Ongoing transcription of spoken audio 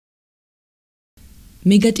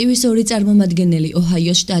მეგატვ-ის ორი წარმომადგენელი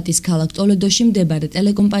ოჰაიოს შტატის ქალაქ ტოლედოში მდებარე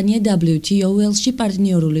ტელეკომპანია WTOL-ში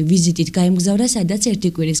პარტნიორული ვიზიტით გაემგზავრა, სადაც ერთი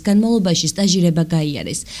კვირის განმავლობაში სტაჟირება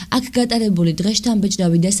გაიარეს. აქ გატარებული დღე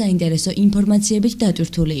შტამბეჭდავი და საინტერესო ინფორმაციებით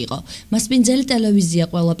დატვირტული იყო. მასპინძელი ტელევიზია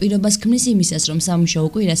ყველა პირობას ქმნის იმისას, რომ სამუშაო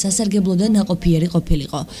კვირა სასარგებლო და ნაყოფიერი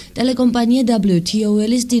ყოფილიყო. ტელეკომპანია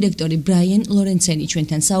WTOL-ის დირექტორი ბრაიან ლორენცენი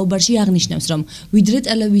ჩვენთან საუბარში აღნიშნავს, რომ ვიდრე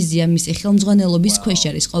ტელევიზია მისი ხელმძღვანელობის ქვეშ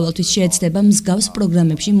არის, ყოველთვის შეეცდება მსგავს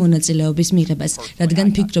პროგრამებში მონაწილეობის მიღებას, რადგან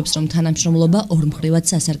ფიქრობს, რომ თანამშრომლობა ორმხრივად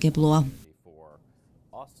სასარგებლოა.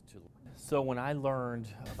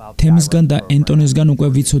 თემისგან და ენტონისგან უკვე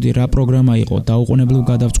ვიცოდი რა პროგრამა იყო და უყურებლივ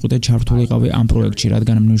გადავწყვიტე ჩართულიყავი ამ პროექტში,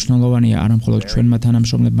 რადგან მნიშვნელოვანია არა მხოლოდ ჩვენმა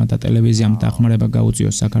თანამშრომლებმა და ტელევიზიამ დახმარება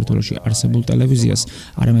გაუწიოს საქართველოში არსებულ ტელევიზიას,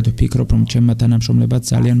 არამედ ვფიქრობ, რომ ჩემმა თანამშრომლებად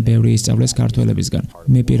ძალიან ბევრი ისწავლეს ქართველებისგან.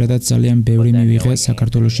 მე პირადად ძალიან ბევრი მივიღე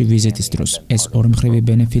საქართველოში ვიზიტის დროს. ეს ორმხრივი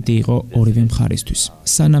ბენეფიტი იყო ორივე მხარისთვის.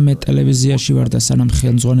 სანამ მე ტელევიზიაში ვარ და სანამ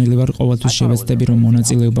ხელმძღვანელი ვარ, ყოველთვის შევეცდები, რომ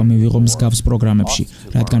მონაწილეობა მივიღო მსგავს პროგრამებში,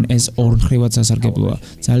 რადგან ეს ორმხრივად სასარგებლოა.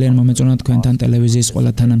 ძალიან მომეწონა თქვენთან ტელევიზიის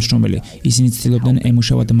ყველა თანამშრომელი. ისინი ცდილობდნენ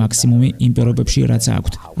ემუშავათ მაქსიმუმი იმ პირობებში, რაც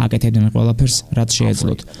აქვთ. აკეთებდნენ ყველაფერს, რაც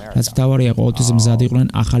შეეძლოთ. რაც მთავარია, ყოველთვის მზად იყვნენ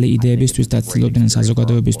ახალი იდეებისთვის და ცდილობდნენ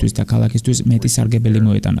საზოგადოებისთვის და ქალაქისთვის მეტი სარგებელი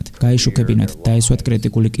მოეტანათ. გაეშუქებინათ, დაესვათ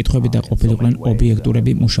კრიტიკული კითხვები და ყოფილიყვნენ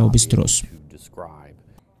ობიექტურები მუშაობის დროს.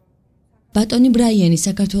 ბატონი ბრაიანი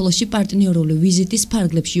საქართველოში პარტნიორული ვიზიტის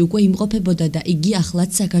ფარგლებში უკვე იმყოფებოდა და იგი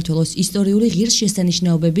ახლაც საქართველოს ისტორიული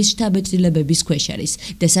ღირსშესანიშნაობების შტაბეჭდილებების ქვეშ არის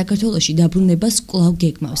და საქართველოში დაბრუნებას კვლავ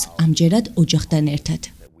გეგმავს, ამჯერად ოჯახთან ერთად.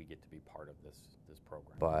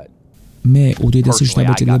 მე უდიდესი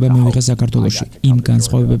შტაბეჭდილება მივიღე საქართველოში, იმ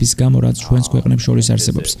განსხვავებების გამო, რაც ჩვენს ქვეყნებს შორის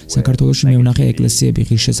არსებობს. საქართველოში მე ვნახე ეკლესიები,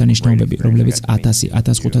 ღირსშესანიშნაობები, რომლებიც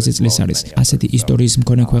 1000-1500 წლის არის. ასეთი ისტორიის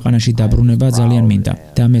მქონე ქვეყანაში დაბრუნება ძალიან მინდა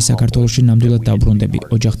და მე საქართველოში ნამდვილად დავბრუნდები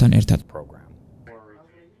ოჯახთან ერთად.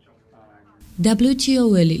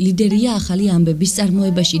 WTOL-ი ლიდერია ახალი ამბების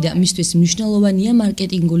წარმოებაში და მისთვის მნიშვნელოვანია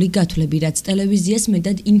მარკეტინგული გათვლები, რაც ტელევიზიას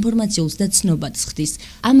მეტად ინფორმაციულს და ცნობადს ხდის.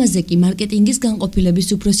 ამაზე კი მარკეტინგის განყოფილების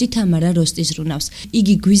უფროსი თამარა როსტის რუნავს.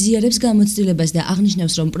 იგი გვიზიარებს გამოცდილებას და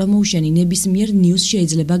აღნიშნავს, რომ პრომოუშენი ნებისმიერ ნიუს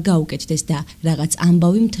შეიძლება გაუკეთდეს და რაღაც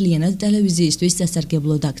ამბავი მთლიანად ტელევიზიისთვის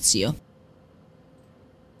სასარგებლოდ აქციო.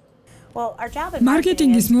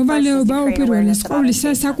 მარკეტინგის მოვალეობა უპირველეს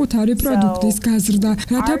ყოვლისა საკუთარი პროდუქტის გაზრდა,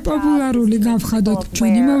 რათა პოპულარული გავხადოთ.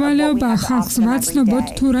 ჩვენი მოვალეობაა ხალხს ვაცნობოთ,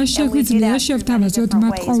 თუ რა შეგვიძლია შევთავაზოთ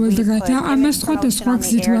მათ ყოველდღე და ამას სხვადასხვა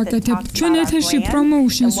გზით ვაკეთებთ. ჩვენ ეთერში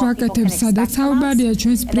პრომოუშენს ვაკეთებთ, სადაც საუბარია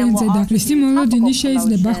ჩვენს ბრენდზე და რისი მოლოდინი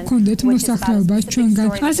შეიძლება ჰქონდეთ მოსახლეობას ჩვენგან.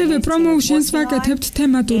 ასევე პრომოუშენს ვაკეთებთ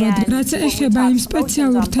თემატურად, რაც ეხება იმ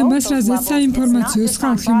სპეციალურ თემას, რაზეც საინფორმაციო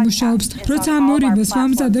ხალხი მუშაობს. როცა ამ ორივეს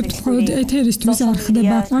ვამზადებთ, ეთერისთვის არ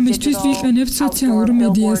ხდება. ამისთვის ვიყენებთ სოციალურ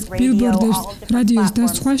მედიას, ბილბორდებს, რადიოს და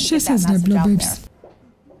სხვა შესაძლებლობებს.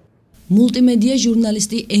 მულტიმედია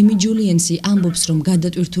ჟურნალისტი ემი ჯულიენსი ამბობს, რომ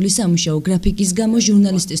გადატვირთული სამუშაო გრაფიკის გამო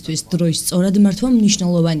ჟურნალისტისთვის დროის სწორად მართვა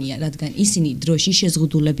მნიშვნელოვანია, რადგან ისინი დროში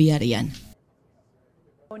შეზღუდულები არიან.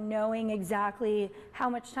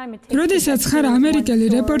 როდესაც ხარ ამერიკელი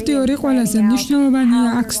რეპორტიორი, ყველაზე მნიშვნელოვანია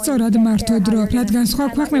აქ სწორად მართო დრო, რადგან სხვა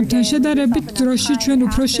ქვეყნებთან შედარებით დროში ჩვენ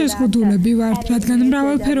უფრო შეზღუდულები ვართ, რადგან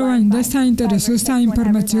მრავალფეროვანი და საინტერესო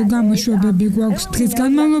საინფორმაციო გამოშვებები გვაქვს. დღის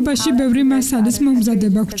განმავლობაში ბევრი მასალის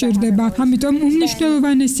მომზადება გვჭირდება, ამიტომ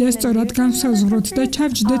უმნიშვნელოვანესია სწორად განსაზღვროთ და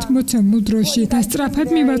ჩავჯდეთ მოცემულ დროში და სწრაფად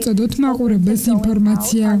მივაწოდოთ მაყურებელს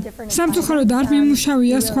ინფორმაცია. სამწუხაროდ არ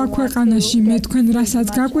მიმუშავია სხვა ქვეყანაში, მე თქვენ რასაც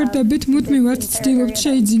გაკვირდებით, მუდმივად ცდილობთ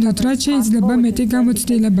შეიძინოთ, რაც შეიძლება მეტი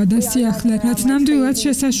გამოცდილება და სიახლე, რაც ნამდვილად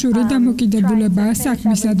შესაშური დამოკიდებულებაა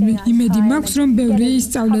საქმისადმი. იმედი მაქვს, რომ ბევრი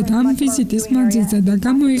ისწავლეთ ამ ვიზიტის მანძილზე და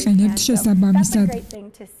გამოიყენებთ შესაბამისად.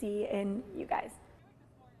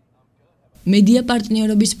 მედია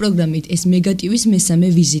პარტნიორობის პროგრამით ეს მეგატვ-ის მესამე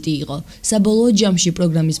ვიზიტი იყო. საბოლოო ჯამში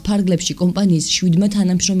პროგრამის ფარგლებში კომპანიის 7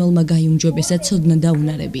 თანამშრომელმა გაიუმჯობესა ცოდნა და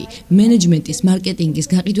უნარები მენეჯმენტის, მარკეტინგის,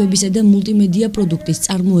 გაყიდვებისა და მულტიმედია პროდუქტის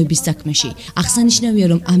წარმოების საქმეში. აღსანიშნავია,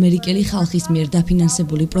 რომ ამერიკელი ხალხის მიერ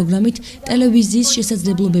დაფინანსებული პროგრამით ტელევიზიის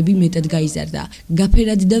შესაძლებლობები მეტად გაიზარდა.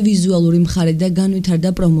 გაფერადი და ვიზუალური მხარე და განვითარდა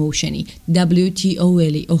პრომოუშენი.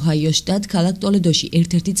 WTOL-ი ოჰაიოს შტატ ქალაქ ტოლედოში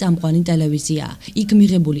ერთ-ერთი წამყვანი ტელევიზიაა. იქ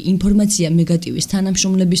მიღებული ინფორმაცია მეგატვ-ის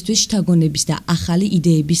თანამშრომლებისთვის შთაგონების და ახალი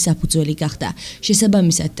იდეების საფუძველი გახდა.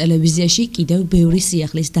 შესაბამისად, ტელევიზიაში კიდევ ბევრი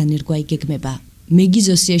სიახლის დანერგვა იგეგმება. მეგი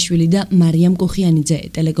ზოსიაშვილი და მარიამ კოხიანიძე,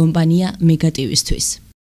 ტელეკომპანია მეგატვ-ისთვის.